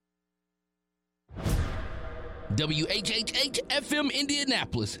WHHH-FM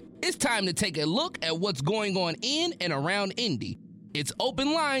Indianapolis. It's time to take a look at what's going on in and around Indy. It's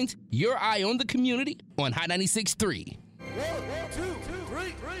Open Lines, your eye on the community on High 96.3. 1, 2,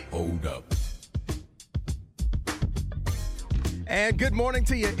 3. Hold up. And good morning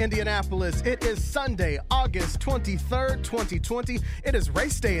to you, Indianapolis. It is Sunday, August 23rd, 2020. It is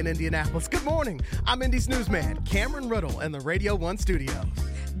race day in Indianapolis. Good morning. I'm Indy's newsman, Cameron Riddle, in the Radio 1 studios.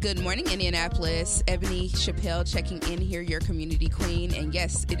 Good morning, Indianapolis. Ebony Chappelle checking in here, your community queen. And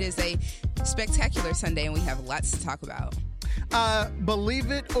yes, it is a spectacular Sunday, and we have lots to talk about.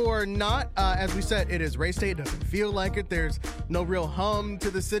 Believe it or not, as we said, it is race day. It doesn't feel like it. There's no real hum to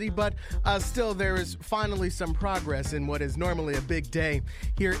the city, but still there is finally some progress in what is normally a big day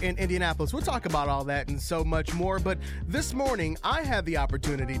here in Indianapolis. We'll talk about all that and so much more, but this morning I had the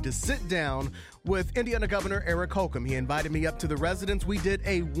opportunity to sit down with Indiana Governor Eric Holcomb. He invited me up to the residence. We did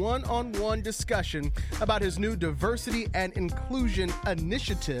a one-on-one discussion about his new diversity and inclusion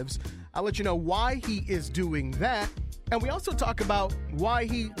initiatives. I'll let you know why he is doing that. And we also talk about why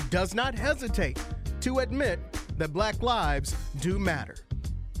he does not hesitate to admit that Black lives do matter.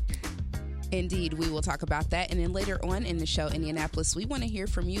 Indeed, we will talk about that. And then later on in the show, Indianapolis, we want to hear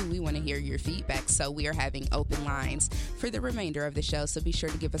from you. We want to hear your feedback. So we are having open lines for the remainder of the show. So be sure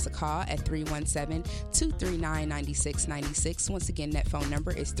to give us a call at 317-239-9696. Once again, that phone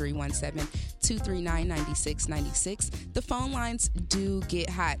number is 317-239-9696. The phone lines do get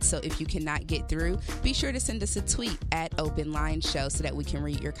hot. So if you cannot get through, be sure to send us a tweet at Open Line Show so that we can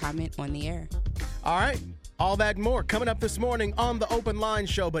read your comment on the air. All right. All that and more coming up this morning on the Open Line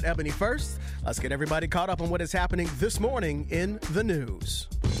Show. But Ebony, first, let's get everybody caught up on what is happening this morning in the news.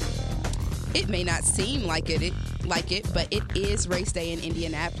 It may not seem like it, but it is race day in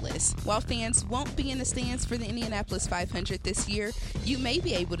Indianapolis. While fans won't be in the stands for the Indianapolis 500 this year, you may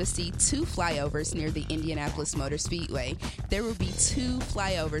be able to see 2 flyovers near the Indianapolis Motor Speedway. There will be 2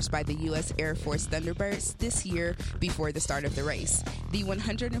 flyovers by the U.S. Air Force Thunderbirds this year before the start of the race. The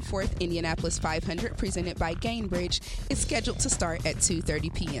 104th Indianapolis 500, presented by Gainbridge, is scheduled to start at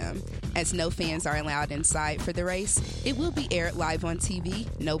 2:30 p.m. As no fans are allowed inside for the race, it will be aired live on TV.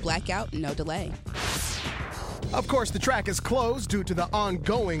 No blackout, no delay. Of course, the track is closed due to the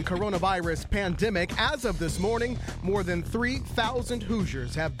ongoing coronavirus pandemic. As of this morning, more than 3,000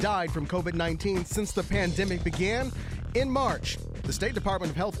 Hoosiers have died from COVID-19 since the pandemic began in March. The State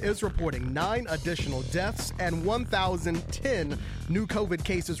Department of Health is reporting 9 additional deaths and 1,010 new COVID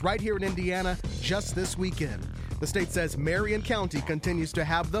cases right here in Indiana just this weekend. The state says Marion County continues to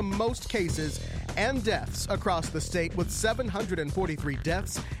have the most cases and deaths across the state, with 743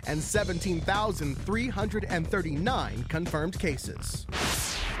 deaths and 17,339 confirmed cases.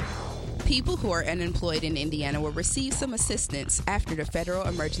 People who are unemployed in Indiana will receive some assistance after the Federal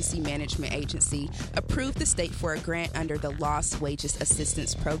Emergency Management Agency approved the state for a grant under the Lost Wages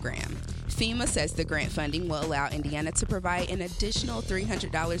Assistance Program. FEMA says the grant funding will allow Indiana to provide an additional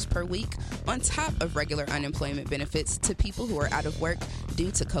 $300 per week on top of regular unemployment benefits to people who are out of work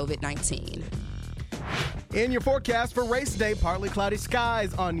due to COVID-19. In your forecast for race day, partly cloudy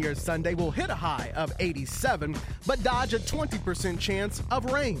skies on your Sunday will hit a high of 87, but dodge a 20% chance of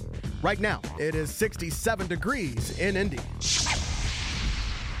rain. Right now, it is 67 degrees in Indy.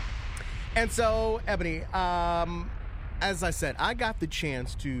 And so, Ebony, as I said, I got the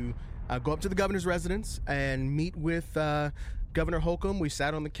chance to go up to the governor's residence and meet with Governor Holcomb. We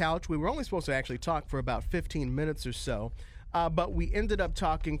sat on the couch. We were only supposed to actually talk for about 15 minutes or so, but we ended up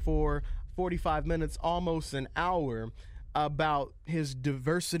talking for 45 minutes, almost an hour, about his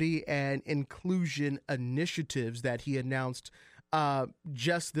diversity and inclusion initiatives that he announced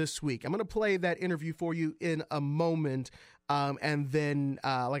just this week. I'm going to play that interview for you in a moment. And then,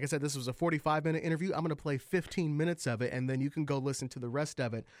 like I said, this was a 45-minute interview. I'm going to play 15 minutes of it, and then you can go listen to the rest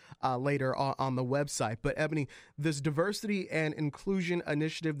of it later on the website. But, Ebony, this diversity and inclusion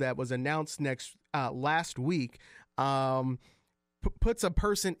initiative that was announced last week puts a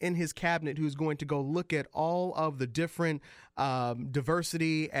person in his cabinet who's going to go look at all of the different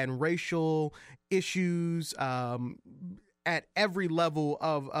diversity and racial issues at every level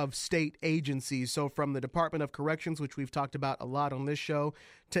of state agencies. So from the Department of Corrections, which we've talked about a lot on this show,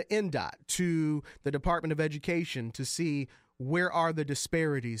 to NDOT, to the Department of Education, to see where are the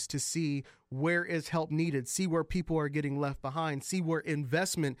disparities, to see where is help needed, see where people are getting left behind, see where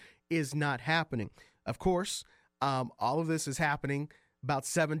investment is not happening. Of course, all of this is happening about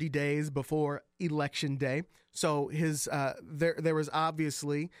 70 days before Election Day. So there was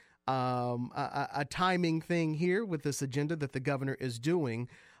obviously a timing thing here with this agenda that the governor is doing.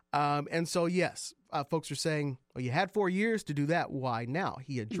 And so, yes, folks are saying, well, you had 4 years to do that. Why now?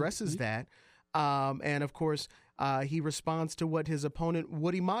 He addresses that And of course, he responds to what his opponent,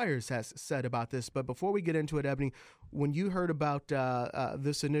 Woody Myers, has said about this. But before we get into it, Ebony, when you heard about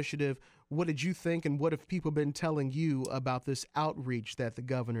this initiative, what did you think, and what have people been telling you about this outreach that the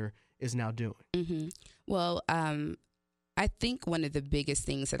governor is now doing? Mm-hmm. Well, I think one of the biggest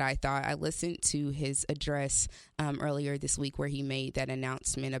things that I thought, I listened to his address earlier this week where he made that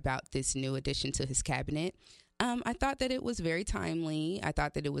announcement about this new addition to his cabinet. I thought that it was very timely. I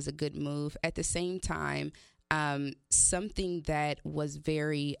thought that it was a good move. At the same time, something that was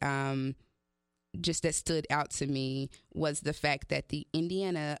very just that stood out to me was the fact that the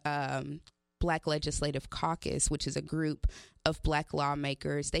Indiana Black Legislative Caucus, which is a group of Black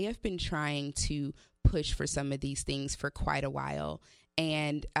lawmakers, they have been trying to push for some of these things for quite a while,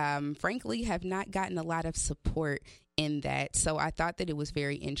 and frankly have not gotten a lot of support in that. So I thought that it was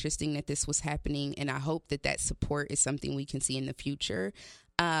very interesting that this was happening, and I hope that that support is something we can see in the future.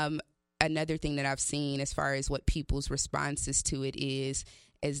 Another thing that I've seen as far as what people's responses to it is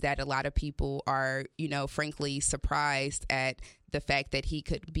that a lot of people are, frankly surprised at the fact that he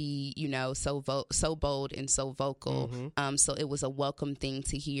could be, so bold and so vocal. Mm-hmm. So it was a welcome thing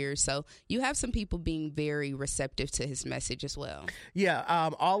to hear. So you have some people being very receptive to his message as well. Yeah,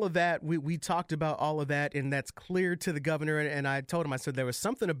 all of that, we talked about all of that, and that's clear to the governor. And I told him, I said, there was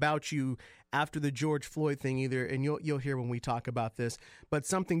something about you after the George Floyd thing either, and you'll hear when we talk about this, but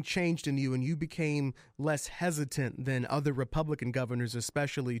something changed in you, and you became less hesitant than other Republican governors,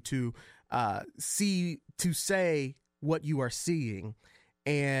 especially to say what you are seeing.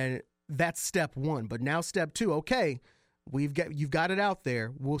 And that's step one. But now step two, okay, you've got it out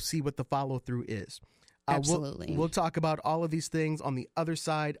there. We'll see what the follow through is. Absolutely. We'll talk about all of these things on the other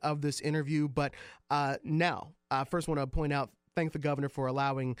side of this interview. But now, first want to thank the governor for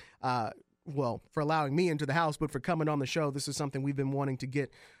allowing me into the House, but for coming on the show. This is something we've been wanting to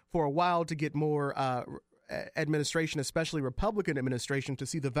get for a while, to get more administration, especially Republican administration, to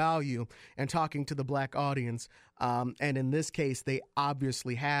see the value in talking to the Black audience. And in this case, they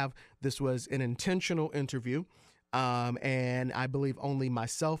obviously have. This was an intentional interview. And I believe only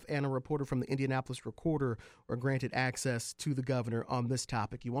myself and a reporter from the Indianapolis Recorder were granted access to the governor on this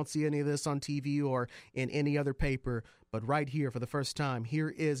topic. You won't see any of this on TV or in any other paper, but right here for the first time, here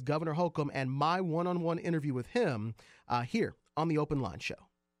is Governor Holcomb and my one-on-one interview with him here on the Open Line Show.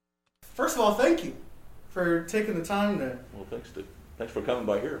 First of all, thank you for taking the time to... Well, thanks for coming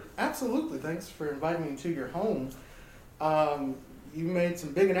by here. Absolutely. Thanks for inviting me to your home. You made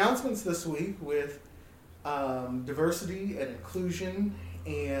some big announcements this week with diversity and inclusion,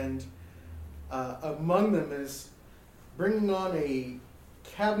 and among them is bringing on a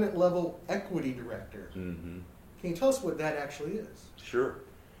cabinet-level equity director. Mm-hmm. Can you tell us what that actually is? Sure.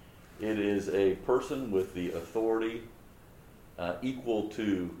 It is a person with the authority equal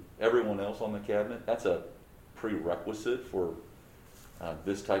to everyone else on the cabinet. That's a prerequisite for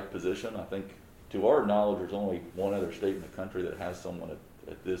this type position. I think, to our knowledge, there's only one other state in the country that has someone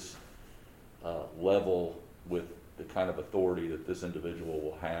at this level with the kind of authority that this individual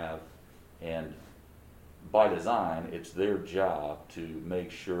will have. And by design, it's their job to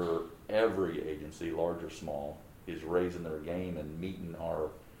make sure every agency, large or small, is raising their game and meeting our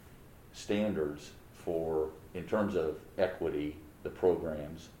standards for, in terms of equity, the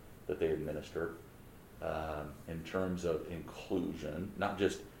programs that they administer, in terms of inclusion, not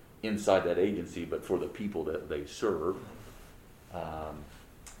just inside that agency, but for the people that they serve.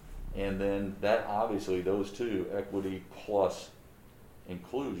 And then that, obviously, those two, equity plus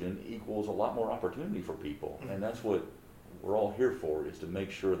inclusion, equals a lot more opportunity for people. And that's what we're all here for, is to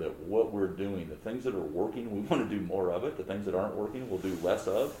make sure that what we're doing, the things that are working, we want to do more of it. The things that aren't working, we'll do less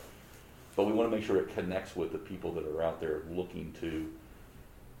of. But we want to make sure it connects with the people that are out there looking to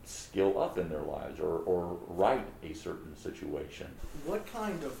skill up in their lives or right a certain situation. What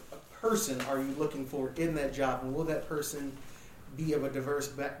kind of a person are you looking for in that job, and will that person be of a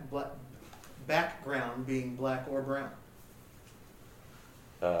diverse background, being Black or brown?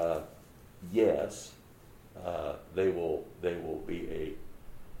 Yes, they will be a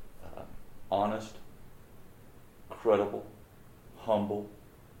honest, credible, humble,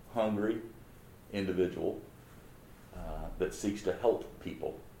 hungry individual that seeks to help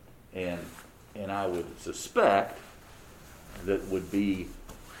people, and I would suspect that would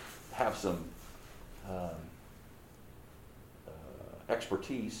have some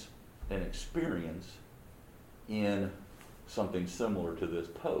expertise and experience in something similar to this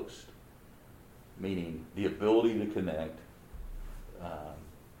post, meaning the ability to connect,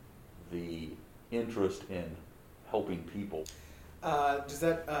 the interest in helping people. Does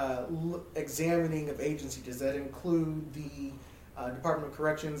that examining of agency, does that include the Department of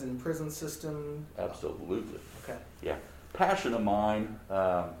Corrections and prison system? Absolutely. Okay. Yeah. Passion of mine,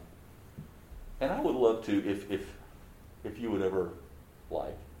 and I would love to, if you would ever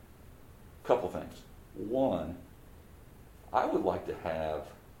like, a couple things. One, I would like to have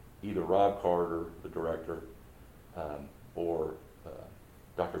either Rob Carter, the director, or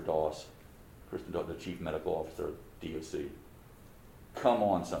Dr. Doss, Kristen Doss, the Chief Medical Officer of DOC, come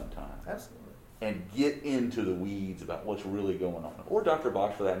on sometime. Absolutely. And get into the weeds about what's really going on. Or Dr.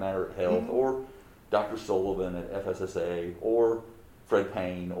 Box, for that matter, at Health, or Dr. Sullivan at FSSA, or Fred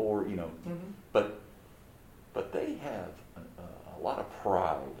Payne, or, but they have a lot of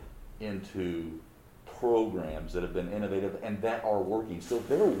pride into programs that have been innovative and that are working. So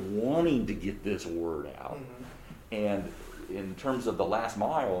they're wanting to get this word out. And in terms of the last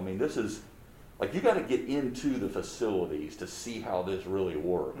mile, I mean, this is, like, you got to get into the facilities to see how this really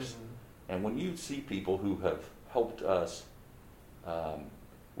works. And when you see people who have helped us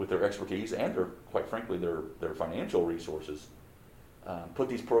with their expertise and their, quite frankly, their financial resources, put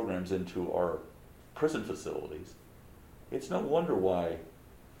these programs into our prison facilities, it's no wonder why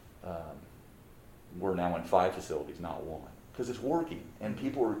we're now in 5 facilities, not 1, because it's working. And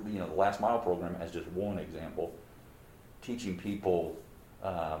people are, the Last Mile program, as just one example, teaching people,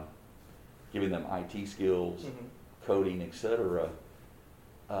 giving them IT skills, coding, etc.,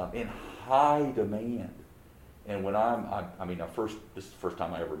 in high demand. And when this is the first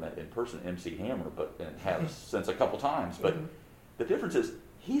time I ever met in person MC Hammer, and have since a couple times. But the difference is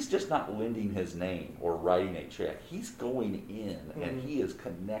he's just not lending his name or writing a check. He's going in and he is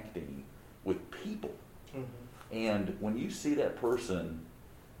connecting with people. And when you see that person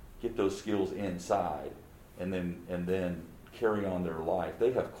get those skills inside and then carry on their life,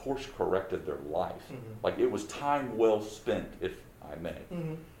 they have course corrected their life. Like, it was time well spent, if I may.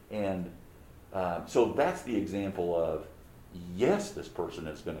 And so that's the example of, yes, this person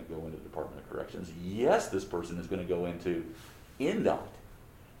is going to go into the Department of Corrections. Yes, this person is going to go into NDOT.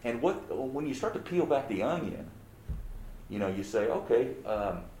 And when you start to peel back the onion, you say, okay,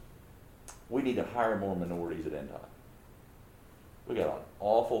 we need to hire more minorities at NDOT. We got an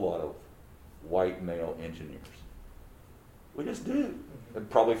awful lot of white male engineers. We just do. And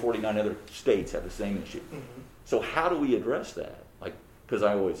probably 49 other states have the same issue. So how do we address that? Because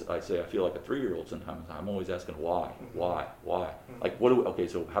I say I feel like a 3-year-old sometimes. I'm always asking why. Like,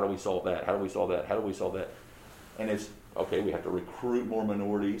 so how do we solve that? How do we solve that? How do we solve that? And it's, okay, we have to recruit more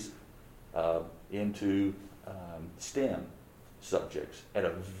minorities into STEM subjects at a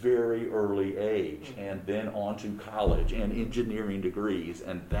very early age, and then on to college and engineering degrees,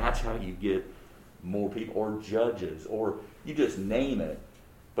 and that's how you get more people, or judges, or you just name it.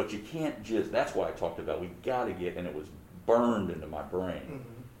 But you can't just, that's why I talked about, we got to get, and it was burned into my brain,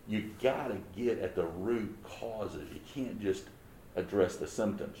 you got to get at the root causes. You can't just address the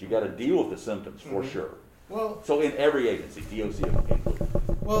symptoms. You got to deal with the symptoms for sure. Well, so in every agency, DOC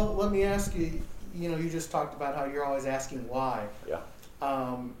included. Well, let me ask you, you just talked about how you're always asking why. Yeah.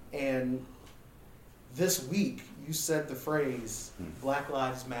 And this week you said the phrase, Black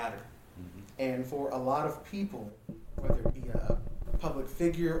Lives Matter. And for a lot of people, whether it be a public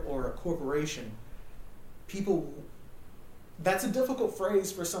figure or a corporation, that's a difficult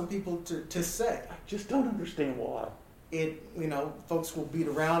phrase for some people to say. I just don't understand why. Folks will beat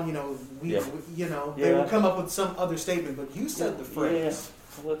around, they will come up with some other statement, but you said the phrase.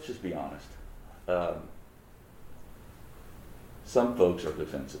 Yeah. Well, let's just be honest. Some folks are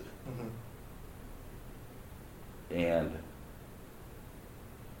defensive. And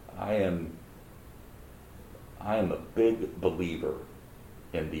I am a big believer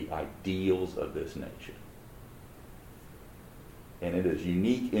in the ideals of this nation. And it is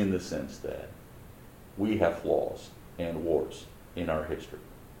unique in the sense that we have flaws and warts in our history.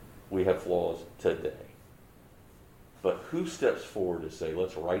 We have flaws today. But who steps forward to say,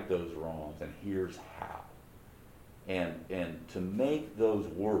 let's right those wrongs, and here's how? And to make those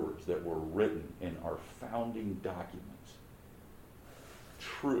words that were written in our founding documents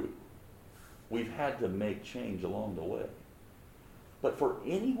true, we've had to make change along the way. But for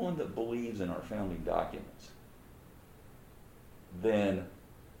anyone that believes in our founding documents, then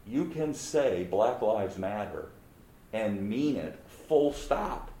you can say Black Lives Matter and mean it full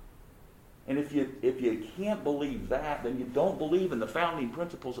stop. And if you can't believe that, then you don't believe in the founding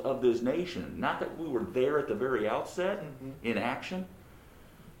principles of this nation. Not that we were there at the very outset in action,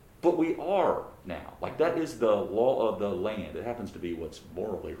 but we are now. Like, that is the law of the land. It happens to be what's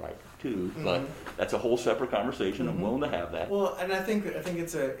morally right too, but that's a whole separate conversation. I'm willing to have that. Well, and I think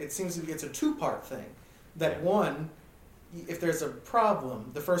it seems to be it's a two-part thing. That one, if there's a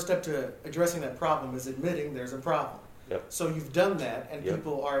problem, the first step to addressing that problem is admitting there's a problem. Yep. So you've done that, and Yep.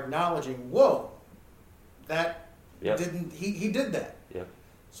 people are acknowledging, whoa, that Yep. he did that. Yep.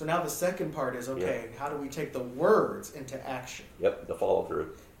 So now the second part is, okay, how do we take the words into action? Yep. The follow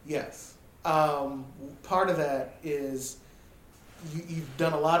through. Yes. Part of that is you've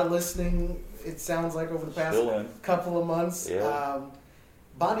done a lot of listening, it sounds like, over the past Still in. couple of months. Yeah.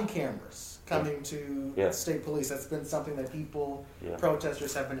 Body cameras coming to Yeah. state police. That's been something that people, Yeah.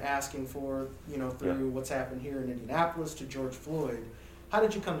 protesters, have been asking for, through what's happened here in Indianapolis to George Floyd. How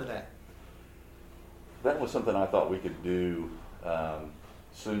did you come to that? That was something I thought we could do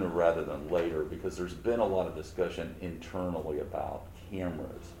sooner rather than later, because there's been a lot of discussion internally about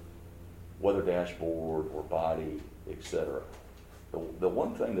cameras, whether dashboard or body, etc. The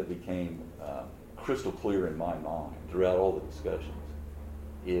one thing that became crystal clear in my mind throughout all the discussions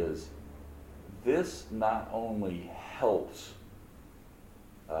is this not only helps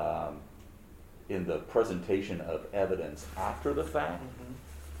in the presentation of evidence after the fact,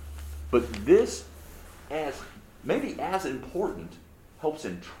 but this, maybe as important, helps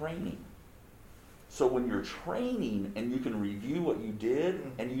in training. So when you're training and you can review what you did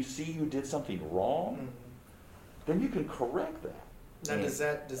and you see you did something wrong, then you can correct that. Now, And-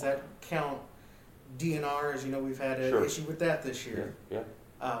 does that count DNRs? We've had an Sure. issue with that this Yeah, year. yeah.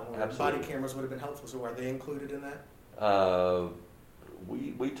 Where Absolutely. body cameras would have been helpful. So are they included in that?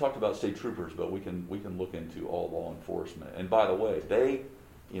 We talked about state troopers, but we can look into all law enforcement. And by the way, they,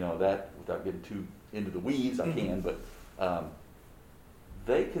 that without getting too into the weeds, I can, but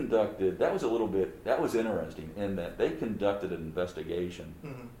they conducted. That was interesting in that they conducted an investigation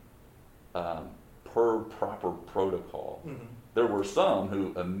per proper protocol. There were some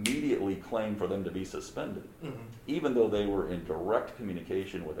who immediately claimed for them to be suspended, even though they were in direct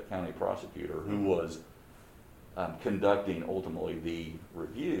communication with the county prosecutor who was conducting ultimately the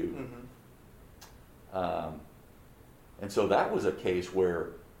review. And so that was a case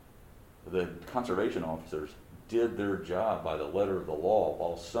where the conservation officers did their job by the letter of the law,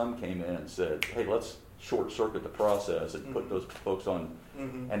 while some came in and said, hey, let's short circuit the process and put those folks on.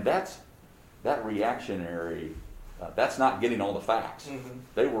 And that reactionary, that's not getting all the facts.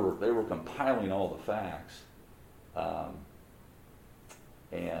 They were compiling all the facts.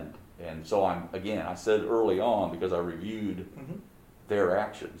 And so I said early on, because I reviewed their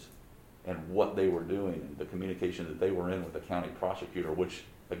actions and what they were doing and the communication that they were in with the county prosecutor, which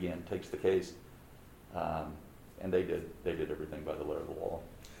again takes the case, and they did everything by the letter of the law.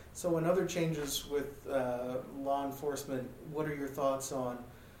 So, in other changes with law enforcement, what are your thoughts on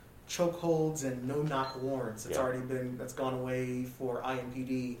chokeholds and no-knock warrants? It's already that's gone away for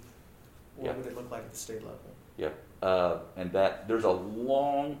IMPD. What would it look like at the state level? Yep. And that there's a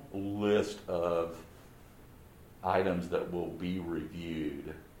long list of items that will be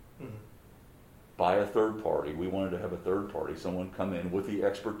reviewed by a third party. We wanted to have a third party, someone come in with the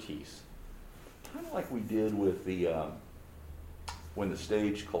expertise, kind of like we did with the when the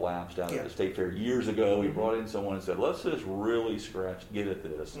stage collapsed out at the State Fair years ago. We brought in someone and said, let's just really get at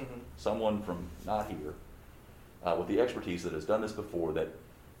this. Someone from not here with the expertise that has done this before, that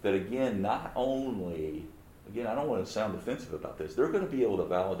again, not only, I don't want to sound defensive about this, they're going to be able to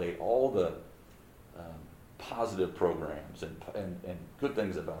validate all the positive programs and good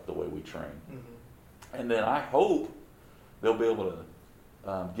things about the way we train. And then I hope they'll be able to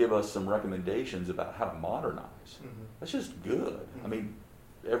give us some recommendations about how to modernize. That's just good. I mean,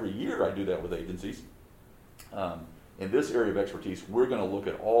 every year I do that with agencies. In this area of expertise, we're going to look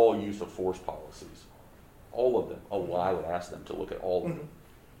at all use of force policies, all of them. I would ask them to look at all of them.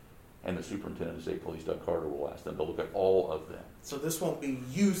 And the superintendent of state police, Doug Carter, will ask them to look at all of them. So this won't be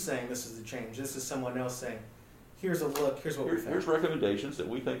you saying this is the change. This is someone else saying, here's a look, here's what we found. Here's recommendations that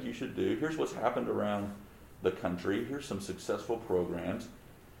we think you should do. Here's what's happened around the country. Here's some successful programs,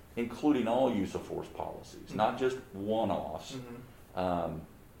 including all use of force policies, not just one-offs.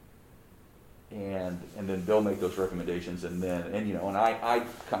 And then they'll make those recommendations, and I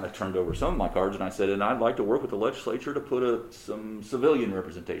kind of turned over some of my cards, and I said, and I'd like to work with the legislature to put some civilian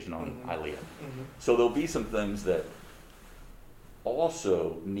representation on ILEA. So there'll be some things that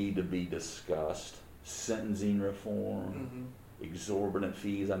also need to be discussed: sentencing reform, exorbitant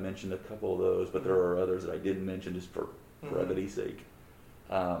fees. I mentioned a couple of those, but there are others that I didn't mention just for brevity's sake.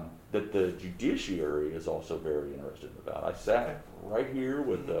 That the judiciary is also very interested about. I sat right here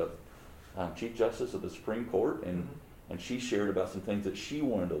with the Chief Justice of the Supreme Court, and she shared about some things that she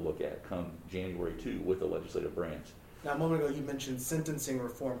wanted to look at come January 2 with the legislative branch. Now, a moment ago you mentioned sentencing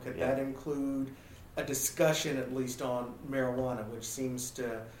reform. Could that include a discussion at least on marijuana, which seems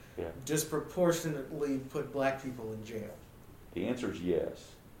to disproportionately put black people in jail? The answer is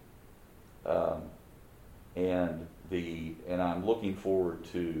yes. And and I'm looking forward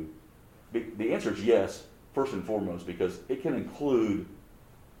to, the answer is yes, first and foremost, because it can include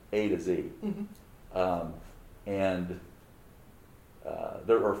A to Z. And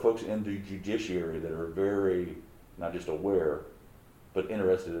there are folks in the judiciary that are very, not just aware, but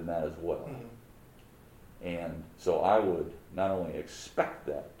interested in that as well. And so I would not only expect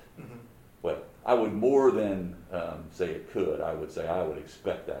that, well, I would more than say it could. I would say I would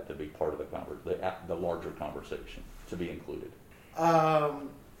expect that to be part of the larger conversation, to be included.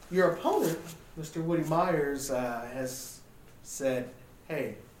 Your opponent, Mr. Woody Myers, has said,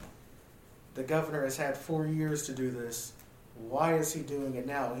 hey, the governor has had 4 years to do this. Why is he doing it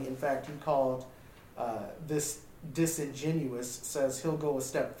now? In fact, he called this disingenuous, says he'll go a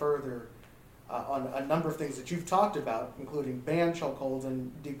step further on a number of things that you've talked about, including ban chokeholds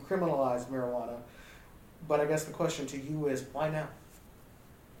and decriminalize marijuana. But I guess the question to you is, why now?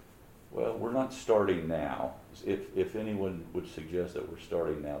 Well, we're not starting now. If anyone would suggest that we're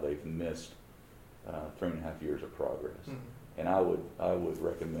starting now, they've missed 3.5 years of progress. And I would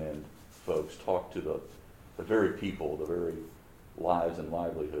recommend folks talk to the very people, the very lives and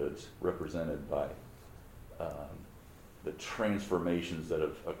livelihoods represented by the transformations that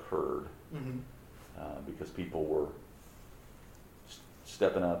have occurred, because people were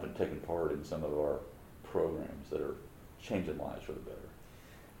stepping up and taking part in some of our programs that are changing lives for the better.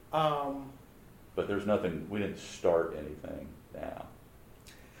 But there's nothing, we didn't start anything now.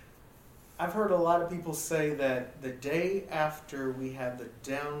 I've heard a lot of people say that the day after we had the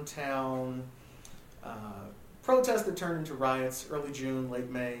downtown protests that turned into riots, early June, late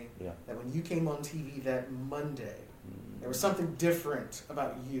May, that when you came on TV that Monday, there was something different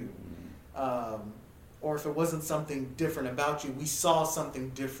about you. Or if it wasn't something different about you, we saw something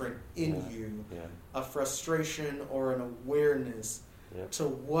different in you, a frustration or an awareness to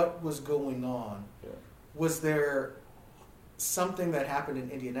what was going on. Was there something that happened in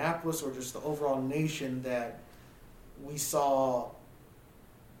Indianapolis or just the overall nation that we saw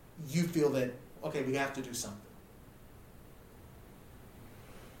you feel that, okay, we have to do something?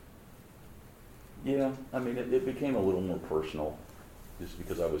 Yeah, I mean, it became a little more personal just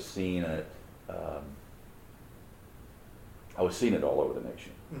because I was seeing it. I was seeing it all over the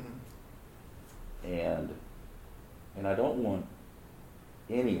nation. And I don't want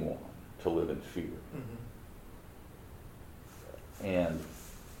anyone to live in fear. And,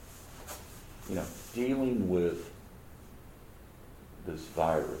 you know, dealing with this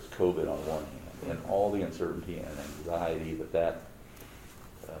virus, COVID on one hand, and all the uncertainty and anxiety that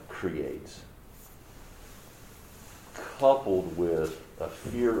creates, coupled with a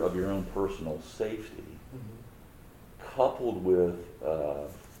fear of your own personal safety, coupled with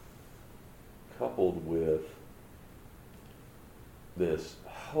this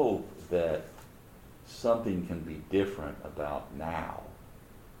hope that something can be different about now.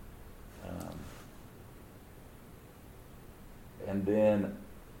 And then,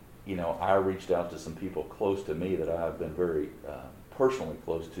 you know, I reached out to some people close to me that I've been very personally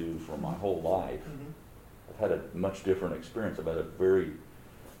close to for my whole life. I've had a much different experience. I've had a very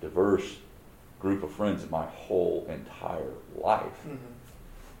diverse group of friends my whole entire life.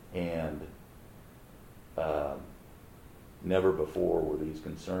 And never before were these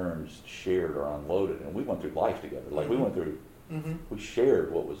concerns shared or unloaded. And we went through life together. Like we went through, we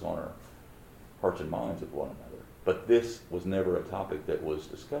shared what was on our hearts and minds with one another. But this was never a topic that was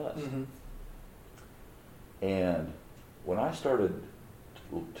discussed. And when I started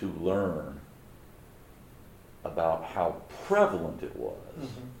to learn about how prevalent it was,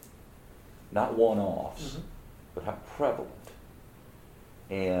 not one-offs, but how prevalent,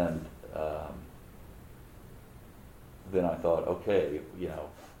 and then I thought, okay, you know,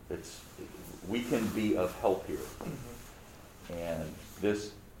 we can be of help here. And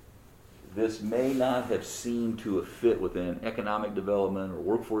this may not have seemed to have fit within economic development or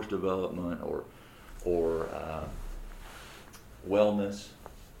workforce development or wellness,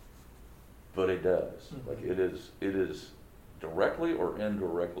 but it does. Like it is directly or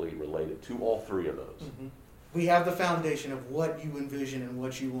indirectly related to all three of those. We have the foundation of what you envision and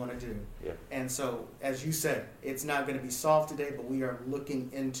what you want to do. Yeah. And so, as you said, it's not going to be solved today, but we are looking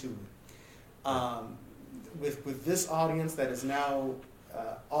into it. With this audience that is now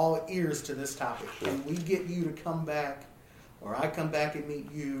all ears to this topic, can we get you to come back, or I come back and meet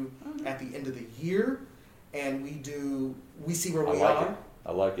you at the end of the year, and we see where we are?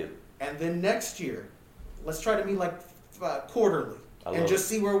 I like it. And then next year, let's try to meet like quarterly and just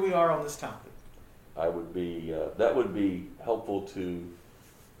see where we are on this topic. I would be that would be helpful to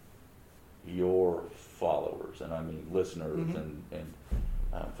your followers, and I mean listeners and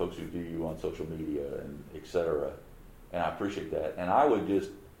folks who view you on social media and et cetera. And I appreciate that. And I would just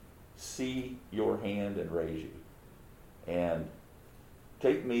see your hand and raise you. And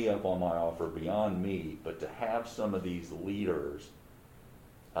take me up on my offer beyond me, but to have some of these leaders,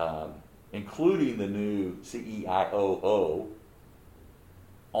 including the new CEIOO,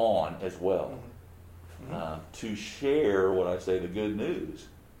 on as well, to share what I say, the good news,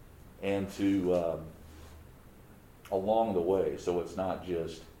 and to along the way, so it's not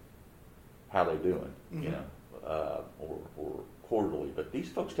just how they doing, or quarterly. But these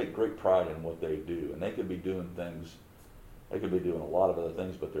folks take great pride in what they do, and they could be doing things. They could be doing a lot of other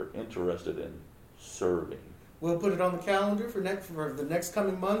things, but they're interested in serving. We'll put it on the calendar for the next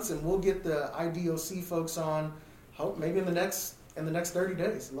coming months, and we'll get the IDOC folks on. Hope maybe in the next 30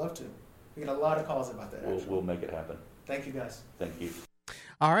 days. Love to. We get a lot of calls about that. We'll make it happen. Thank you, guys. Thank you.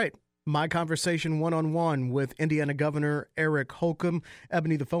 All right. My conversation one-on-one with Indiana Governor Eric Holcomb.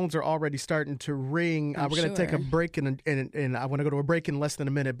 Ebony, the phones are already starting to ring. We're going to take a break, and I want to go to a break in less than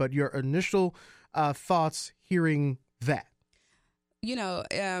a minute, but your initial thoughts hearing that.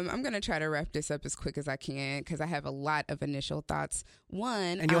 I'm going to try to wrap this up as quick as I can because I have a lot of initial thoughts.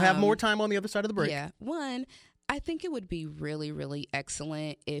 One, and you'll have more time on the other side of the break. Yeah. One, I think it would be really, really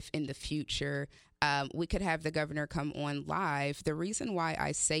excellent if in the future we could have the governor come on live. The reason why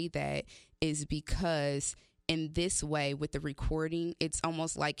I say that is because in this way, with the recording, it's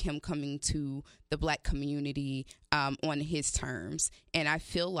almost like him coming to the Black community on his terms. And I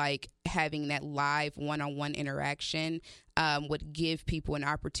feel like having that live one-on-one interaction would give people an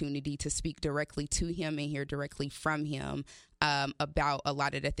opportunity to speak directly to him and hear directly from him about a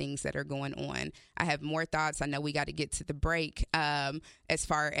lot of the things that are going on. I have more thoughts. I know we got to get to the break as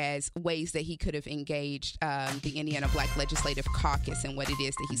far as ways that he could have engaged the Indiana Black Legislative Caucus and what it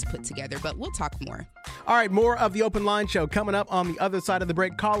is that he's put together, but we'll talk more. All right, more of the Open Line Show coming up on the other side of the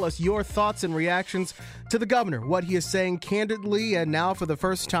break. Call us your thoughts and reactions to the governor, what he is saying candidly and now for the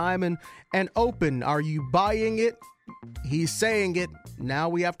first time and open. Are you buying it? He's saying it. Now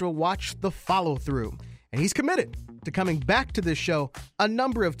we have to watch the follow through. And he's committed to coming back to this show a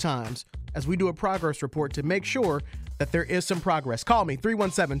number of times as we do a progress report to make sure that there is some progress. Call me,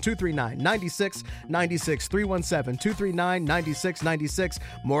 317-239-9696, 317-239-9696.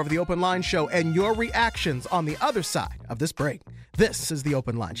 More of the Open Line Show and your reactions on the other side of this break. This is the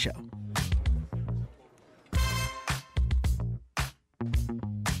Open Line Show.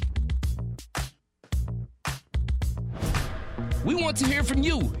 We want to hear from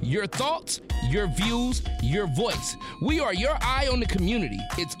you, your thoughts, your views, your voice. We are your eye on the community.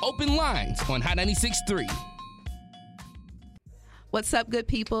 It's Open Lines on Hot 96.3. What's up, good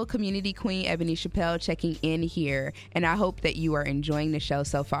people? Community Queen Ebony Chappelle checking in here, and I hope that you are enjoying the show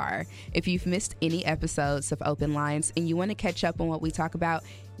so far. If you've missed any episodes of Open Lines and you want to catch up on what we talk about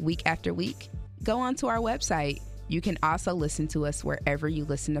week after week, go on to our website. You can also listen to us wherever you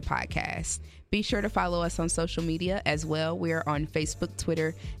listen to podcasts. Be sure to follow us on social media as well. We are on Facebook,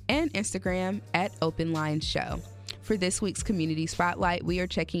 Twitter, and Instagram at Open Line Show. For this week's Community Spotlight, we are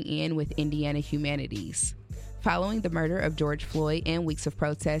checking in with Indiana Humanities. Following the murder of George Floyd and weeks of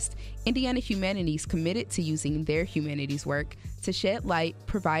protest, Indiana Humanities committed to using their humanities work to shed light,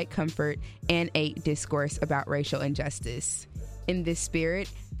 provide comfort, and aid discourse about racial injustice. In this spirit,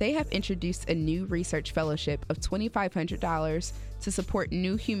 they have introduced a new research fellowship of $2,500 to support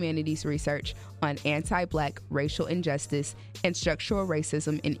new humanities research on anti-Black racial injustice and structural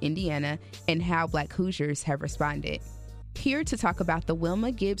racism in Indiana and how Black Hoosiers have responded. Here to talk about the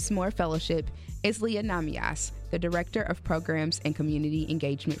Wilma Gibbs Moore Fellowship is Leah Namias, the Director of Programs and Community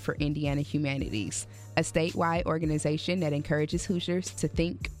Engagement for Indiana Humanities, a statewide organization that encourages Hoosiers to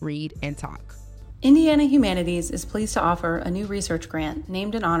think, read, and talk. Indiana Humanities is pleased to offer a new research grant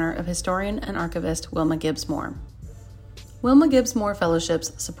named in honor of historian and archivist Wilma Gibbs Moore. Wilma Gibbs Moore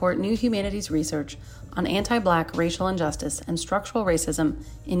Fellowships support new humanities research on anti-Black racial injustice and structural racism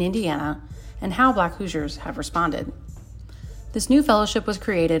in Indiana and how Black Hoosiers have responded. This new fellowship was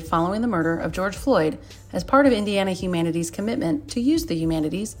created following the murder of George Floyd as part of Indiana Humanities' commitment to use the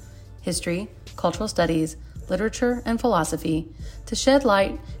humanities, history, cultural studies, literature, and philosophy to shed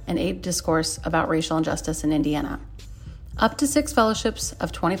light and aid discourse about racial injustice in Indiana. Up to 6 fellowships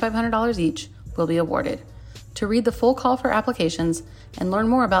of $2,500 each will be awarded. To read the full call for applications and learn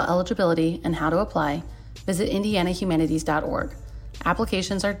more about eligibility and how to apply, visit indianahumanities.org.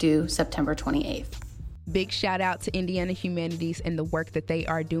 Applications are due September 28th. Big shout out to Indiana Humanities and the work that they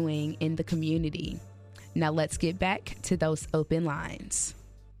are doing in the community. Now let's get back to those open lines.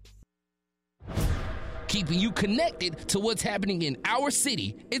 Keeping you connected to what's happening in our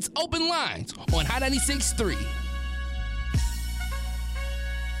city. It's Open Lines on Hot 96.3.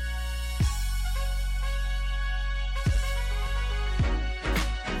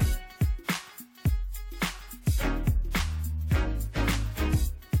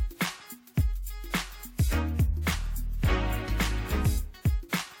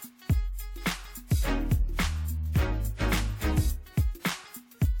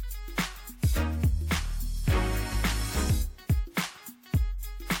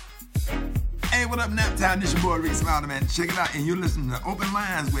 what up, Naptown? This your boy, Reese Wilder, man. Check it out. And you're listening to Open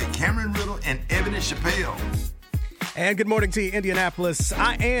Lines with Cameron Riddle and Ebony Chappelle. And good morning to you, Indianapolis.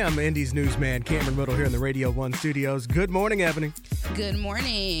 I am Indy's newsman, Cameron Riddle, here in the Radio 1 studios. Good morning, Ebony. Good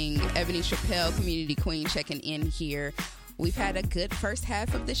morning. Ebony Chappelle, Community Queen, checking in here. We've had a good first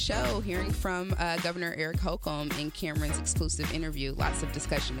half of the show, hearing from Governor Eric Holcomb in Cameron's exclusive interview. Lots of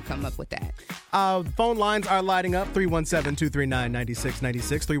discussion to come up with that. Phone lines are lighting up,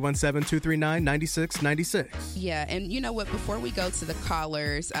 317-239-9696, 317-239-9696. Yeah, and you know what? Before we go to the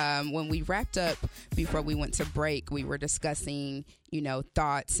callers, when we wrapped up, before we went to break, we were discussing,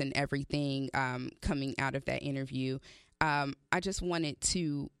 thoughts and everything coming out of that interview. I just wanted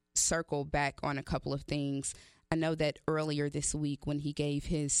to circle back on a couple of things. I know that earlier this week when he gave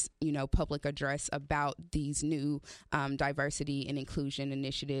his, public address about these new diversity and inclusion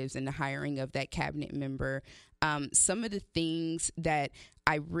initiatives and the hiring of that cabinet member, some of the things that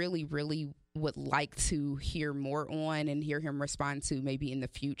I really, really would like to hear more on and hear him respond to maybe in the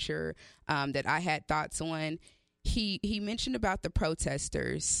future that I had thoughts on. He mentioned about the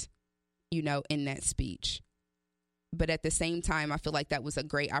protesters, in that speech. But at the same time, I feel like that was a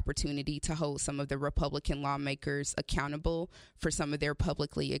great opportunity to hold some of the Republican lawmakers accountable for some of their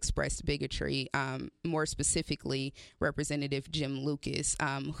publicly expressed bigotry, more specifically Representative Jim Lucas,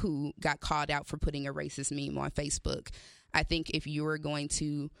 who got called out for putting a racist meme on Facebook. I think if you were going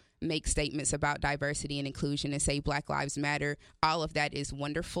to make statements about diversity and inclusion and say Black Lives Matter, all of that is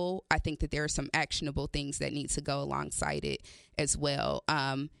wonderful. I think that there are some actionable things that need to go alongside it as well.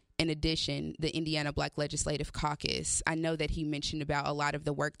 In addition, the Indiana Black Legislative Caucus, I know that he mentioned about a lot of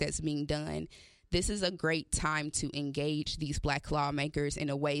the work that's being done. This is a great time to engage these Black lawmakers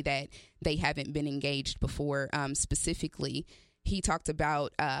in a way that they haven't been engaged before. Specifically, he talked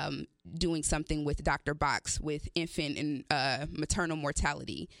about doing something with Dr. Box with infant and maternal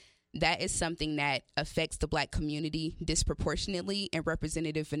mortality. That is something that affects the Black community disproportionately, and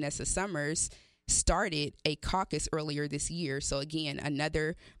Representative Vanessa Summers started a caucus earlier this year. So again,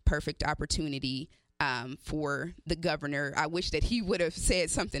 another perfect opportunity for the governor. I wish that he would have said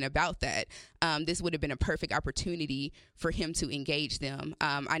something about that. This would have been a perfect opportunity for him to engage them.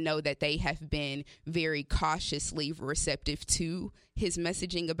 I know that they have been very cautiously receptive to his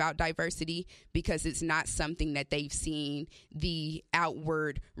messaging about diversity because it's not something that they've seen the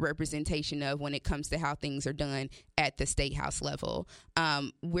outward representation of when it comes to how things are done at the state house level.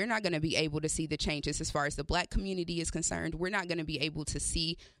 We're not going to be able to see the changes as far as the Black community is concerned. We're not going to be able to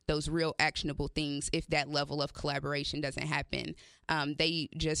see those real actionable things if that level of collaboration doesn't happen. They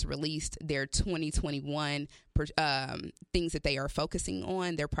just released their 2021 things that they are focusing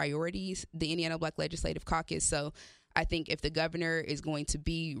on, their priorities, the Indiana Black Legislative Caucus. So I think if the governor is going to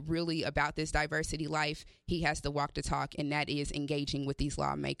be really about this diversity life, he has to walk the talk, and that is engaging with these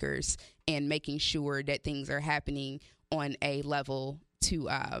lawmakers and making sure that things are happening on a level to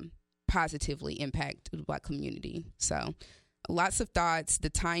positively impact the Black community. So lots of thoughts. The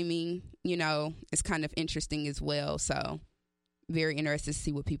timing, is kind of interesting as well. So very interested to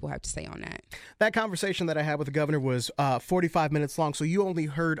see what people have to say on that. That conversation that I had with the governor was 45 minutes long, so you only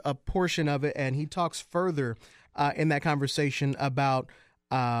heard a portion of it, and he talks further in that conversation about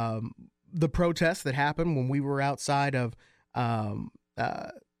the protests that happened when we were outside of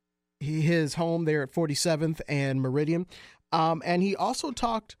his home there at 47th and Meridian. And he also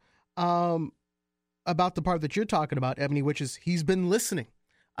talked about the part that you're talking about, Ebony, which is he's been listening.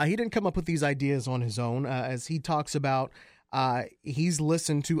 He didn't come up with these ideas on his own. As he talks about, he's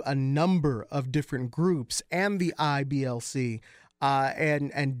listened to a number of different groups and the IBLC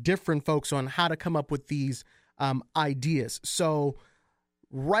and different folks on how to come up with these ideas. So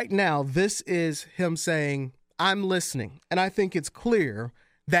right now, this is him saying, I'm listening. And I think it's clear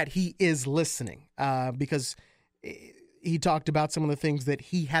that he is listening because he talked about some of the things that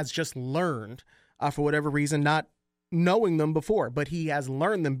he has just learned for whatever reason, not knowing them before, but he has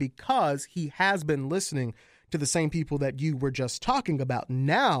learned them because he has been listening to the same people that you were just talking about.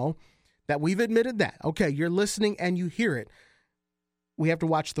 Now that we've admitted that, okay, you're listening and you hear it, we have to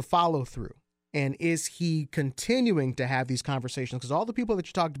watch the follow through. And is he continuing to have these conversations? Because all the people that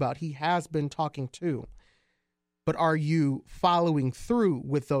you talked about, he has been talking to. But are you following through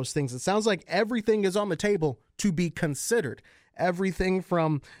with those things? It sounds like everything is on the table to be considered. Everything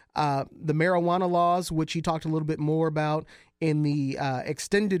from the marijuana laws, which he talked a little bit more about in the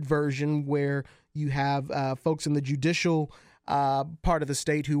extended version, where you have folks in the judicial part of the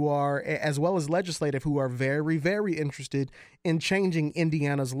state who are, as well as legislative, who are very, very interested in changing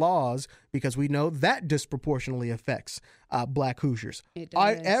Indiana's laws because we know that disproportionately affects Black Hoosiers. It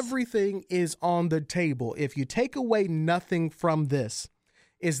does. Everything is on the table. If you take away nothing from this,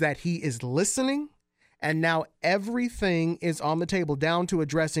 is that he is listening. And now everything is on the table, down to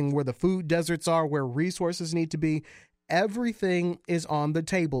addressing where the food deserts are, where resources need to be. Everything is on the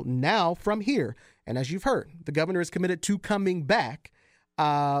table now from here. And as you've heard, the governor is committed to coming back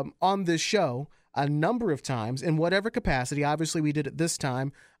on this show a number of times in whatever capacity. Obviously, we did it this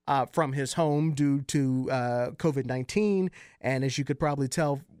time from his home due to COVID-19. And as you could probably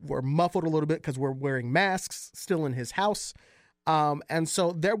tell, we're muffled a little bit because we're wearing masks still in his house. And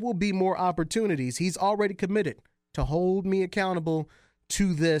so there will be more opportunities. He's already committed to hold me accountable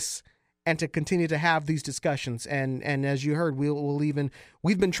to this and to continue to have these discussions. And as you heard,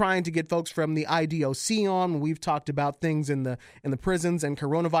 we've been trying to get folks from the IDOC on. We've talked about things in the prisons and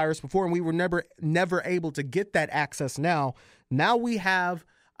coronavirus before, and we were never able to get that access. Now we have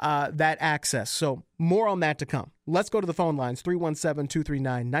that access. So more on that to come. Let's go to the phone lines,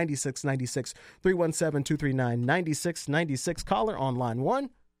 317-239-9696, 317-239-9696. Caller on line 1.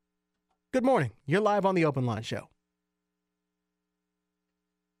 Good morning. You're live on the Open Line Show.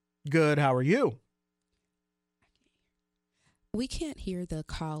 Good. How are you? We can't hear the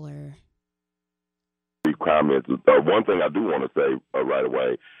caller. Comments. One thing I do want to say right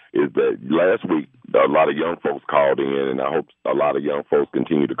away is that last week a lot of young folks called in, and I hope a lot of young folks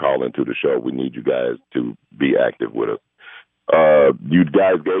continue to call into the show. We need you guys to be active with us. You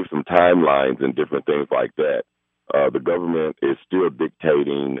guys gave some timelines and different things like that. The government is still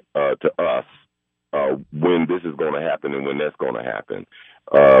dictating to us when this is going to happen and when that's going to happen.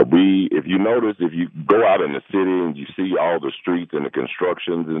 If you notice, if you go out in the city and you see all the streets and the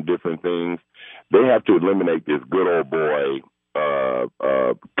constructions and different things, they have to eliminate this good old boy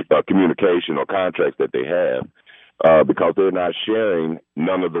communication or contracts that they have because they're not sharing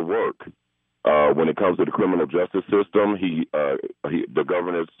none of the work. When it comes to the criminal justice system, the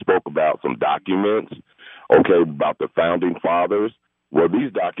governor spoke about some documents, about the founding fathers. Well,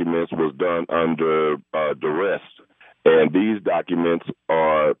 these documents was done under duress. And these documents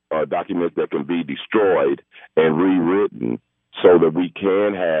are documents that can be destroyed and rewritten so that we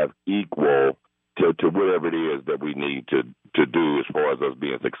can have equal to whatever it is that we need to do as far as us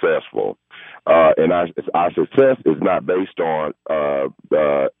being successful. And our success is not based on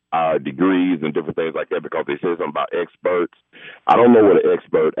our degrees and different things like that because they say something about experts. I don't know what an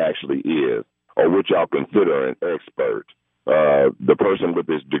expert actually is or what y'all consider an expert. The person with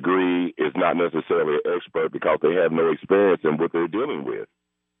this degree is not necessarily an expert because they have no experience in what they're dealing with.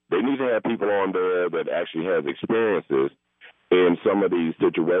 They need to have people on there that actually has experiences in some of these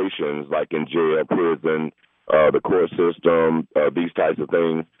situations, like in jail, prison, the court system, these types of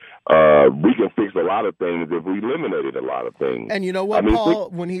things. We can fix a lot of things if we eliminated a lot of things. And you know what, Paul,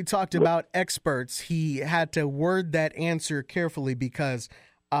 when he talked about experts, he had to word that answer carefully because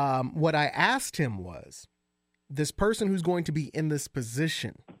what I asked him was, this person who's going to be in this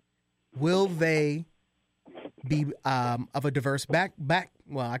position, will they be of a diverse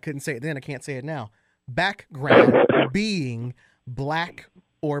well, I couldn't say it then, I can't say it now, background being black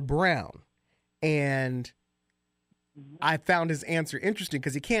or brown? And I found his answer interesting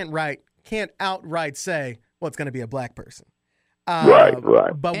because he can't outright say, well, it's going to be a black person. Right.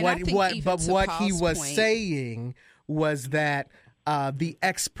 But what he was saying was that the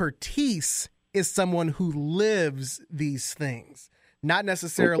expertise is someone who lives these things, not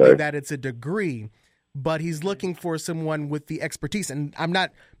necessarily that it's a degree, but he's looking for someone with the expertise. And I'm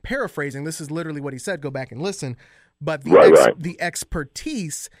not paraphrasing. This is literally what he said. Go back and listen. But the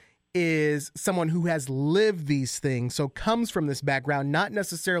expertise is someone who has lived these things, so comes from this background, not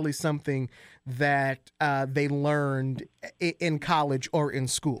necessarily something that they learned in college or in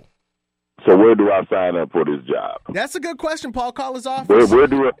school. So where do I sign up for this job? That's a good question, Paul. Call his office. Where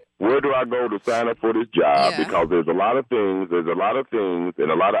do I go to sign up for this job? Yeah. Because there's a lot of things and a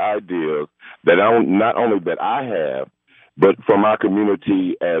lot of ideas that not only that I have, but from our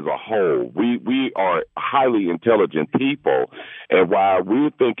community as a whole. We are highly intelligent people, and while we're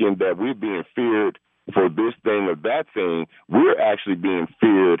thinking that we're being feared for this thing or that thing, we're actually being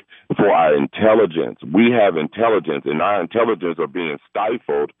feared for our intelligence. We have intelligence, and our intelligence are being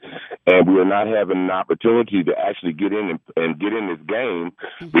stifled, and we're not having an opportunity to actually get in and get in this game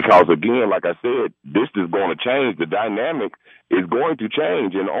because, again, like I said, this is going to change. The dynamic is going to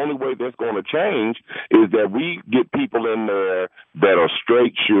change, and the only way that's going to change is that we get people in there that are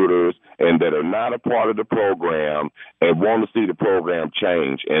straight shooters and that are not a part of the program and want to see the program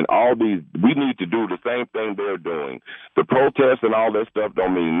change. And all these, we need to do the same thing they're doing. The protests and all that stuff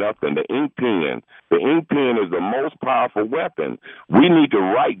don't mean nothing. The ink pen is the most powerful weapon. We need to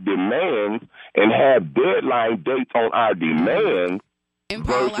write demands and have deadline dates on our demands And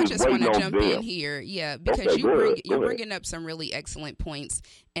Paul, I versus just want waiting to on jump them. in here, because Okay, you're go ahead. bringing up some really excellent points,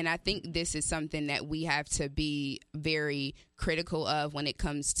 and I think this is something that we have to be very critical of when it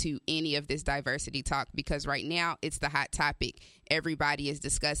comes to any of this diversity talk, because right now it's the hot topic. Everybody is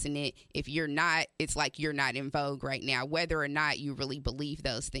discussing it. If you're not, it's like you're not in vogue right now, whether or not you really believe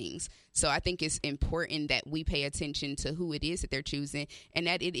those things. So I think it's important that we pay attention to who it is that they're choosing, and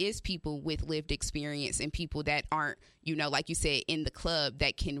that it is people with lived experience and people that aren't, like you said, in the club,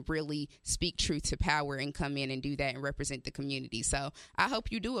 that can really speak truth to power and come in and do that and represent the community. So I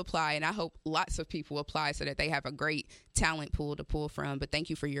hope you do apply, and I hope lots of people apply so that they have a great talent pool to pull from. But thank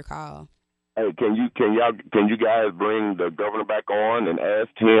you for your call. Hey, can you guys bring the governor back on and ask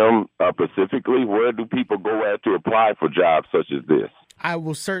him specifically, where do people go at to apply for jobs such as this? I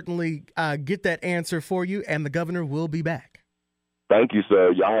will certainly get that answer for you, and the governor will be back. Thank you,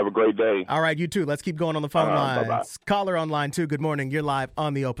 sir. Y'all have a great day. All right, you too. Let's keep going on the phone lines. Bye-bye. Caller on line 2. Good morning. You're live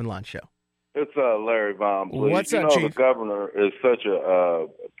on the Open Line Show. It's Larry Vaughn, please. What's up, the Chief? governor is such a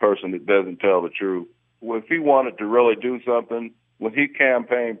person that doesn't tell the truth. Well, if he wanted to really do something, when he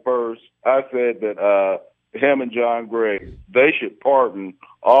campaigned first, I said that him and John Gray, they should pardon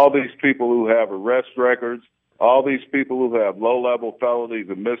all these people who have arrest records, all these people who have low-level felonies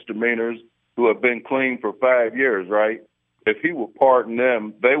and misdemeanors who have been clean for 5 years, right? If he would pardon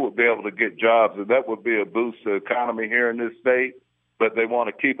them, they would be able to get jobs, and that would be a boost to the economy here in this state. But they want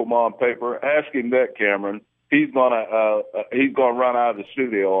to keep them on paper. Ask him that, Cameron. He's gonna run out of the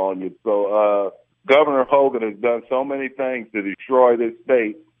studio on you. So Governor Hogan has done so many things to destroy this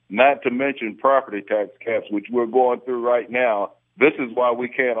state, not to mention property tax caps, which we're going through right now. This is why we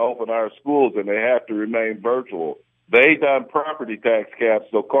can't open our schools and they have to remain virtual. They done property tax caps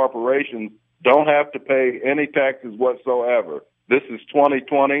so corporations don't have to pay any taxes whatsoever. This is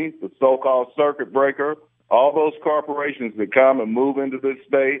 2020, the so-called circuit breaker. All those corporations that come and move into this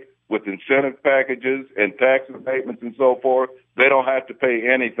state with incentive packages and tax abatements and so forth, they don't have to pay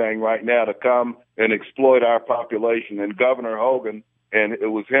anything right now to come and exploit our population. And Governor Hogan, and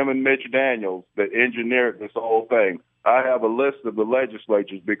it was him and Mitch Daniels that engineered this whole thing. I have a list of the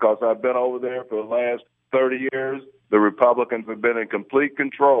legislatures because I've been over there for the last 30 years. The Republicans have been in complete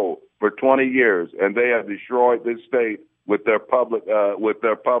control for 20 years, and they have destroyed this state with their public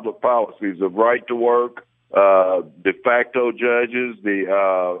policies of right to work, de facto judges. The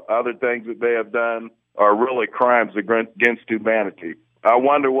other things that they have done are really crimes against humanity. I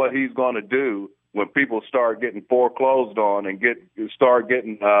wonder what he's going to do when people start getting foreclosed on and having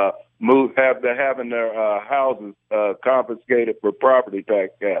their houses confiscated for property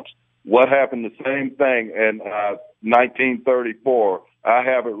tax caps. What happened? The same thing in 1934. I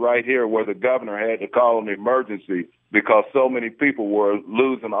have it right here where the governor had to call an emergency because so many people were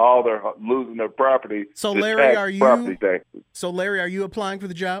losing their property. So Larry, property taxes. So Larry, are you applying for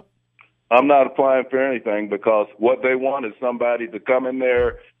the job? I'm not applying for anything because what they want is somebody to come in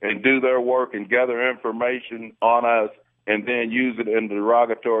there and do their work and gather information on us and then use it in a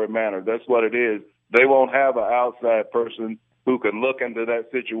derogatory manner. That's what it is. They won't have an outside person who can look into that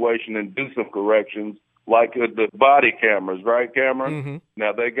situation and do some corrections, like the body cameras, right, Cameron? Mm-hmm.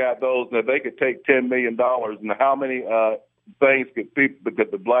 Now, they got those. Now, they could take $10 million. And how many things could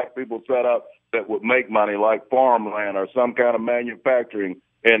the black people set up that would make money, like farmland or some kind of manufacturing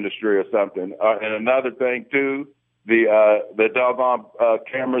industry or something? And another thing, too, the doggone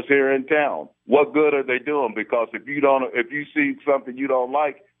cameras here in town. What good are they doing? Because if you see something you don't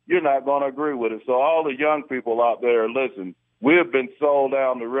like, you're not going to agree with it. So all the young people out there, listen, we have been sold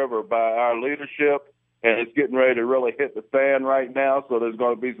down the river by our leadership, and it's getting ready to really hit the fan right now. So there's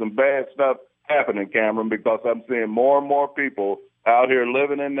going to be some bad stuff happening, Cameron, because I'm seeing more and more people out here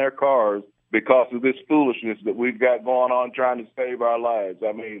living in their cars because of this foolishness that we've got going on trying to save our lives.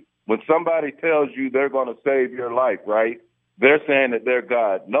 I mean, when somebody tells you they're going to save your life, right, they're saying that they're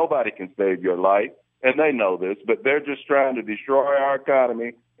God. Nobody can save your life, and they know this, but they're just trying to destroy our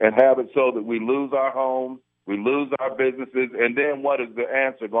economy and have it so that we lose our homes, we lose our businesses, and then what is the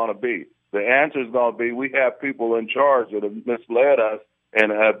answer going to be? The answer is going to be we have people in charge that have misled us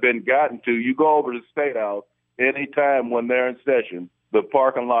and have been gotten to. You go over to the State House any time when they're in session, the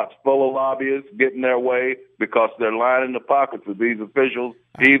parking lot's full of lobbyists getting their way because they're lining the pockets of these officials.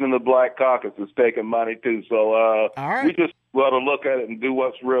 Even the Black Caucus is taking money, too. So we just got to look at it and do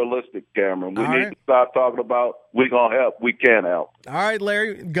what's realistic, Cameron. We need to stop talking about we're going to help. We can help. All right,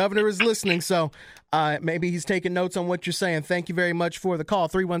 Larry. Governor is listening, so maybe he's taking notes on what you're saying. Thank you very much for the call.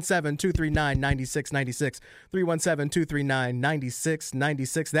 317-239-9696.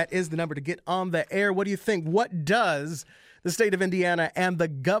 317-239-9696. That is the number to get on the air. What do you think? What does the state of Indiana and the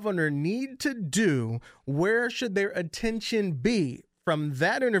governor need to do? Where should their attention be from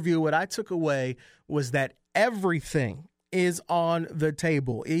that interview, what I took away was that everything is on the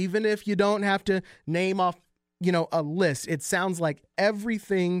table. Even if you don't have to name off, a list, it sounds like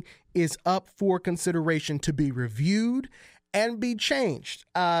everything is up for consideration to be reviewed and be changed.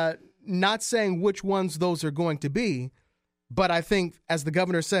 Not saying which ones those are going to be, but I think, as the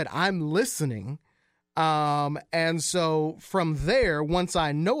governor said, I'm listening. And so from there, once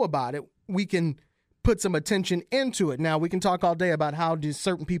I know about it, we can put some attention into it. Now, we can talk all day about how do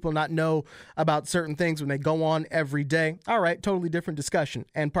certain people not know about certain things when they go on every day. All right, totally different discussion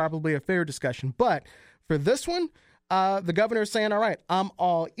and probably a fair discussion. But for this one, the governor is saying, all right, I'm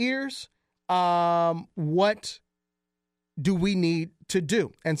all ears. What do we need to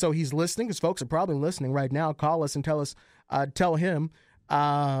do? And so he's listening, because folks are probably listening right now. Call us and tell him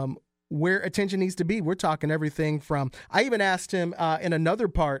where attention needs to be. We're talking everything from, I even asked him in another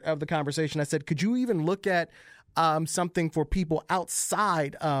part of the conversation, I said, could you even look at something for people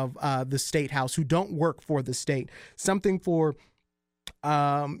outside of the state house who don't work for the state, something for,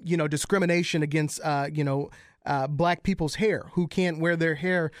 discrimination against, black people's hair, who can't wear their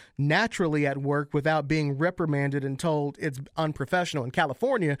hair naturally at work without being reprimanded and told it's unprofessional. In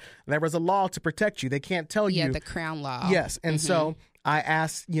California, there was a law to protect you. They can't tell you. Yeah, the Crown Law. Yes. And so I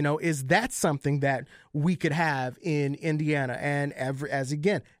asked, is that something that we could have in Indiana? And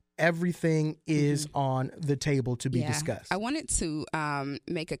everything is on the table to be discussed. I wanted to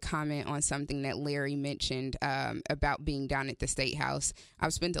make a comment on something that Larry mentioned about being down at the State House.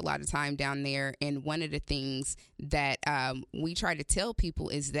 I've spent a lot of time down there, and one of the things that we try to tell people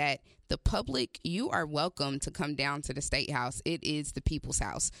is that the public, you are welcome to come down to the State House. It is the people's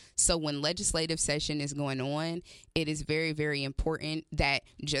house. So when legislative session is going on, it is very, very important that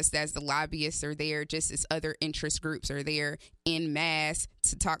just as the lobbyists are there, just as other interest groups are there en masse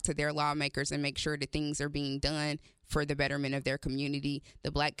to talk to their lawmakers and make sure that things are being done for the betterment of their community,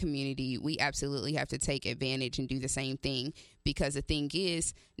 the black community, we absolutely have to take advantage and do the same thing. Because the thing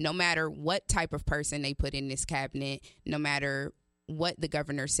is, no matter what type of person they put in this cabinet, no matter what the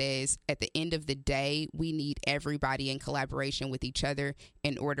governor says, at the end of the day, we need everybody in collaboration with each other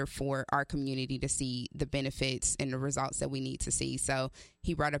in order for our community to see the benefits and the results that we need to see. So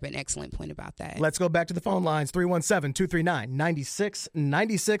he brought up an excellent point about that. Let's go back to the phone lines.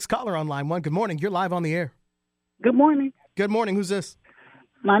 317-239-9696. Caller on line 1. Good morning. You're live on the air. Good morning. Good morning. Who's this?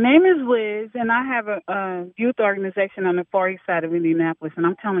 My name is Liz, and I have a youth organization on the far east side of Indianapolis, and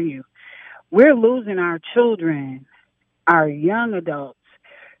I'm telling you, we're losing our children, our young adults,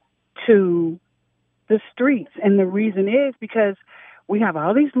 to the streets. And the reason is because we have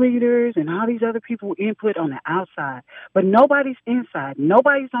all these leaders and all these other people input on the outside, but nobody's inside.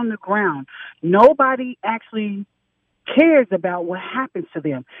 Nobody's on the ground. Nobody actually cares about what happens to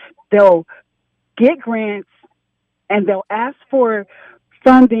them. They'll get grants and they'll ask for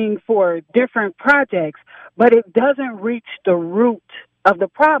funding for different projects, but it doesn't reach the root of the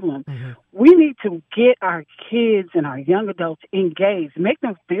problem. Mm-hmm. We need to get our kids and our young adults engaged, make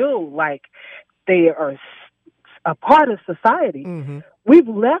them feel like they are a part of society. Mm-hmm. We've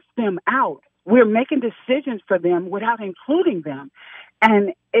left them out. We're making decisions for them without including them,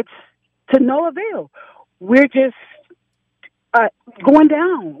 and it's to no avail. We're just going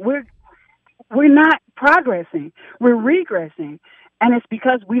down. We're not progressing. We're regressing, and it's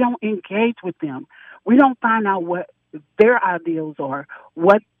because we don't engage with them. We don't find out what their ideals are,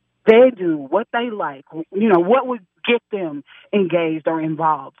 what they do, what they like, what would get them engaged or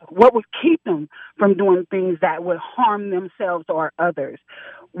involved, what would keep them from doing things that would harm themselves or others.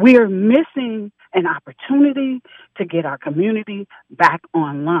 We are missing an opportunity to get our community back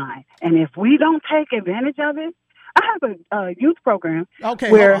online. And if we don't take advantage of it, I have a youth program. Okay,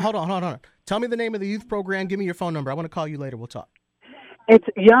 hold on. Tell me the name of the youth program. Give me your phone number. I want to call you later. We'll talk. It's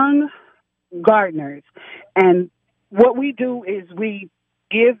Young Gardeners. And what we do is we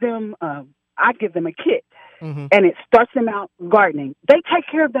give them, I give them a kit, mm-hmm. and it starts them out gardening. They take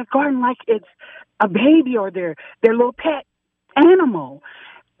care of their garden like it's a baby or their little pet animal.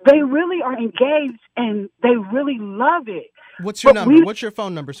 They really are engaged, and they really love it. What's your number? What's your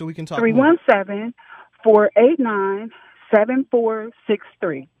phone number so we can talk?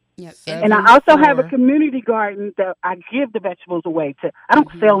 317-489-7463. Yep. And I also have a community garden that I give the vegetables away to. I don't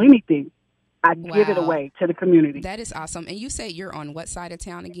sell anything. I give it away to the community. That is awesome. And you say you're on what side of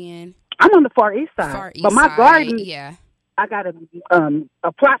town again? I'm on the far east side. But my garden, I got a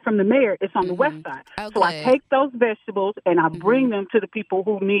plot from the mayor. It's on the west side. Oh, so I take those vegetables and I bring them to the people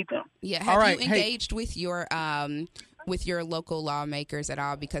who need them. Yeah. Have you engaged with your local lawmakers at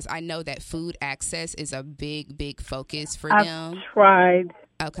all? Because I know that food access is a big, big focus for them. I've tried.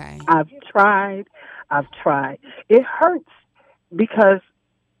 Okay. I've tried. It hurts because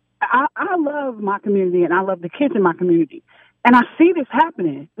I love my community and I love the kids in my community. And I see this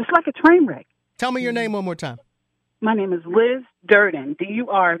happening. It's like a train wreck. Tell me your name one more time. My name is Liz Durden,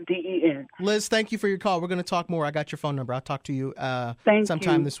 Durden. Liz, thank you for your call. We're going to talk more. I got your phone number. I'll talk to you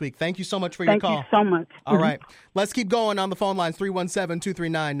sometime this week. Thank you so much for your call. Thank you so much. All right. Let's keep going on the phone lines,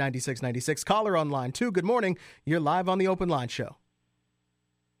 317-239-9696. Caller on line 2. Good morning. You're live on the Open Line Show.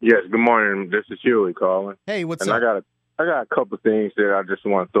 Yes, good morning. This is Huey calling. Hey, what's up? I got a couple of things that I just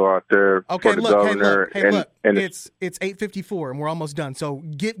want to throw out there for the governor. Look. It's 8:54 and we're almost done. So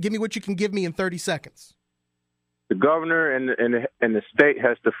give me what you can give me in 30 seconds. The governor and the state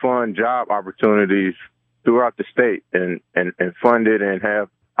has to fund job opportunities throughout the state and fund it and have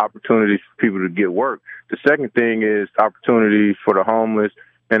opportunities for people to get work. The second thing is opportunities for the homeless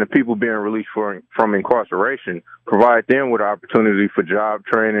and the people being released from incarceration. Provide them with opportunity for job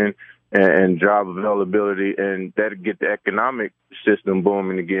training and job availability, and that'll get the economic system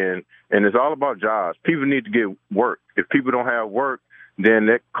booming again. And it's all about jobs. People need to get work. If people don't have work, then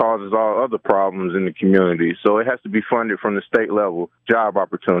that causes all other problems in the community. So it has to be funded from the state level, job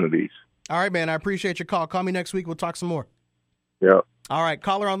opportunities. All right, man. I appreciate your call. Call me next week. We'll talk some more. Yep. All right.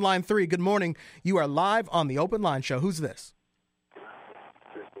 Caller on line 3. Good morning. You are live on the Open Line Show. Who's this?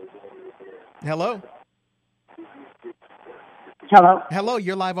 Hello? Hello.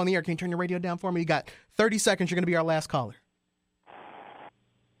 You're live on the air. Can you turn your radio down for me? You got 30 seconds. You're going to be our last caller.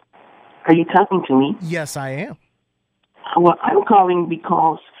 Are you talking to me? Yes, I am. Well, I'm calling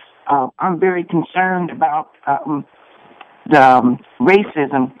because I'm very concerned about the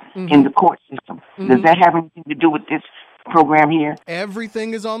racism in the court system. Does that have anything to do with this program here?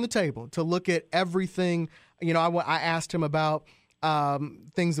 Everything is on the table to look at everything. You know, I asked him about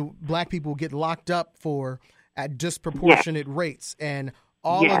things that black people get locked up for at disproportionate rates, and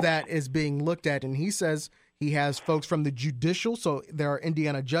all of that is being looked at. And he says he has folks from the judicial, so there are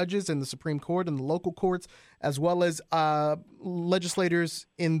Indiana judges in the Supreme Court and the local courts, as well as legislators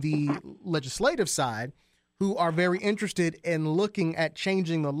in the legislative side who are very interested in looking at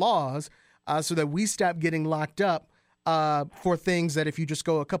changing the laws so that we stop getting locked up for things that if you just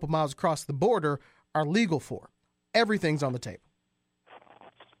go a couple miles across the border are legal for. Everything's on the table.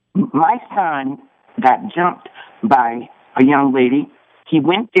 My son got jumped by a young lady. He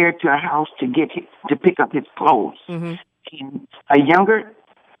went there to a house to pick up his clothes. And a younger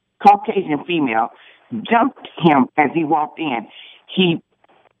Caucasian female jumped him as he walked in. He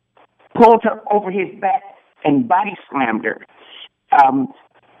pulled her over his back and body slammed her.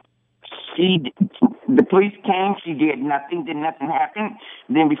 The police came. She did nothing. Nothing happened.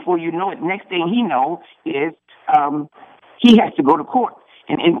 Then before you know it, next thing he knows is he has to go to court.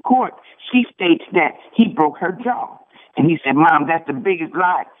 And in court, she states that he broke her jaw. And he said, Mom, that's the biggest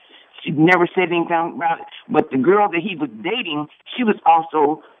lie. She never said anything about it. But the girl that he was dating, she was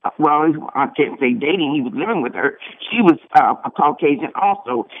also, I can't say dating, he was living with her. She was a Caucasian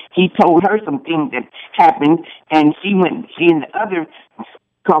also. He told her some things that happened, and she and the other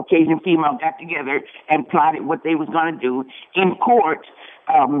Caucasian female got together and plotted what they was going to do. In court,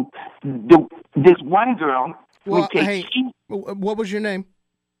 this one girl... Well, hey, what was your name?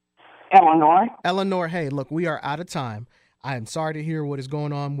 Eleanor, hey, look, we are out of time. I am sorry to hear what is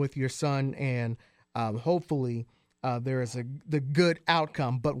going on with your son, and hopefully there is the good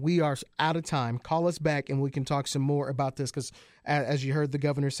outcome, but we are out of time. Call us back, and we can talk some more about this, because as you heard the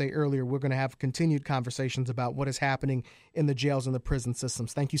governor say earlier, we're going to have continued conversations about what is happening in the jails and the prison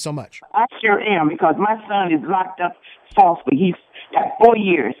systems. Thank you so much. I sure am, because my son is locked up falsely. He's got 4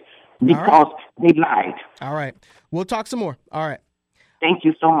 years because they lied. All right. We'll talk some more. All right. Thank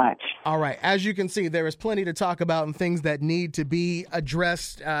you so much. All right. As you can see, there is plenty to talk about and things that need to be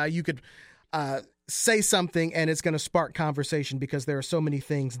addressed. You could say something and it's going to spark conversation because there are so many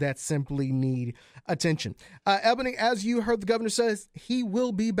things that simply need attention. Ebony, as you heard the governor says, he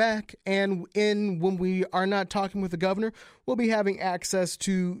will be back. And when we are not talking with the governor, we'll be having access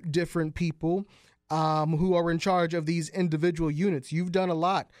to different people who are in charge of these individual units. You've done a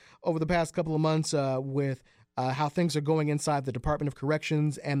lot over the past couple of months with how things are going inside the Department of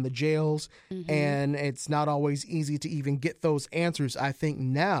Corrections and the jails, and it's not always easy to even get those answers. I think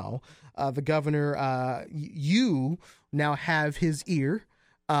now the governor, you now have his ear,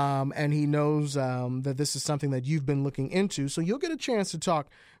 and he knows that this is something that you've been looking into, so you'll get a chance to talk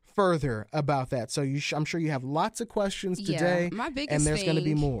further about that. So I'm sure you have lots of questions today, and there's going to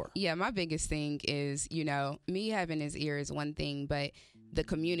be more. Yeah, my biggest thing is, me having his ear is one thing, but the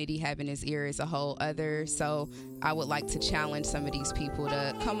community having his ear is a whole other. So I would like to challenge some of these people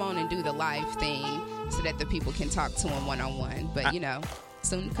to come on and do the live thing so that the people can talk to him one-on-one. But,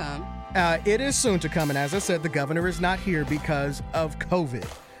 soon to come. It is soon to come, and as I said, the governor is not here because of COVID.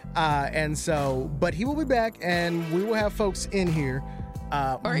 But he will be back, and we will have folks in here.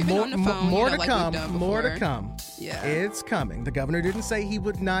 Or even on the phone. More to like come. we've done More to before. come. Yeah. It's coming. The governor didn't say he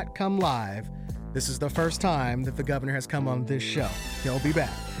would not come live. This is the first time that the governor has come on this show. He'll be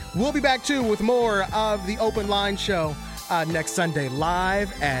back. We'll be back, too, with more of the Open Line Show next Sunday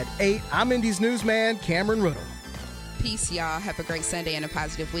live at 8. I'm Indy's newsman, Cameron Riddle. Peace, y'all. Have a great Sunday and a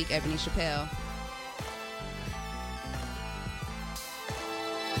positive week. Ebony Chappelle.